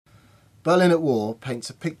Berlin at War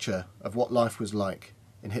paints a picture of what life was like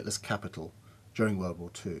in Hitler's capital during World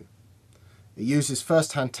War II. It uses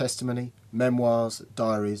first-hand testimony, memoirs,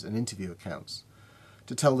 diaries and interview accounts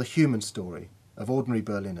to tell the human story of ordinary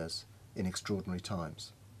Berliners in extraordinary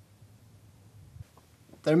times.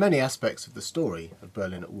 There are many aspects of the story of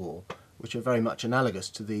Berlin at War which are very much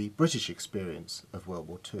analogous to the British experience of World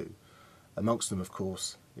War II. Amongst them, of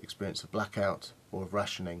course, the experience of blackout, or of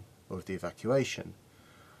rationing, or of the evacuation.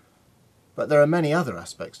 But there are many other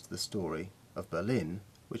aspects to the story of Berlin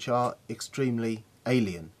which are extremely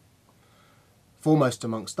alien. Foremost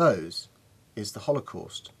amongst those is the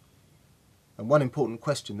Holocaust. And one important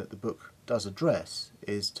question that the book does address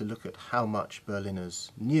is to look at how much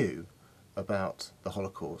Berliners knew about the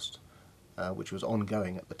Holocaust, which was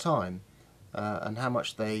ongoing at the time, and how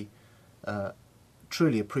much they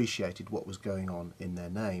truly appreciated what was going on in their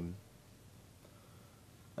name.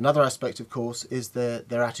 Another aspect, of course, is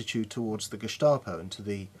their attitude towards the Gestapo and to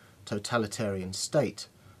the totalitarian state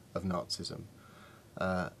of Nazism.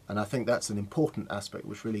 And I think that's an important aspect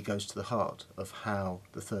which really goes to the heart of how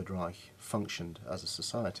the Third Reich functioned as a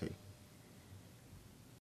society.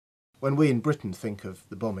 When we in Britain think of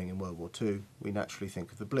the bombing in World War II, we naturally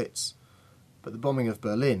think of the Blitz. But the bombing of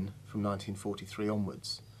Berlin from 1943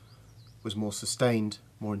 onwards was more sustained,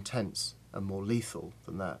 more intense and more lethal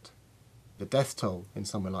than that. The death toll in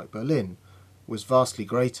somewhere like Berlin was vastly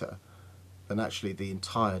greater than actually the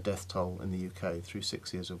entire death toll in the UK through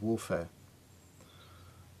 6 years of warfare.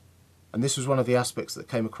 And this was one of the aspects that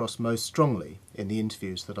came across most strongly in the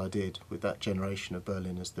interviews that I did with that generation of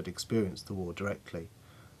Berliners that experienced the war directly.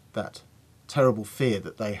 That terrible fear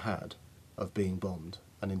that they had of being bombed,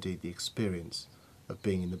 and indeed the experience of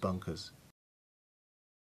being in the bunkers.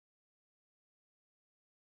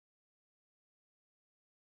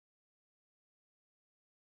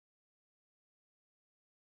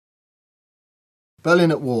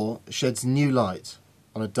 Berlin at War sheds new light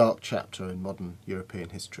on a dark chapter in modern European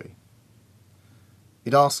history.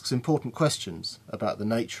 It asks important questions about the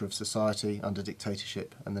nature of society under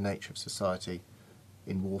dictatorship and the nature of society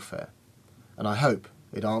in warfare, and I hope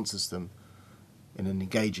it answers them in an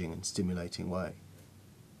engaging and stimulating way.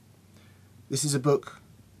 This is a book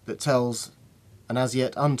that tells an as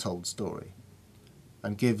yet untold story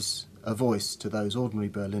and gives a voice to those ordinary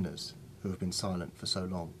Berliners who have been silent for so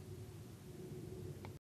long.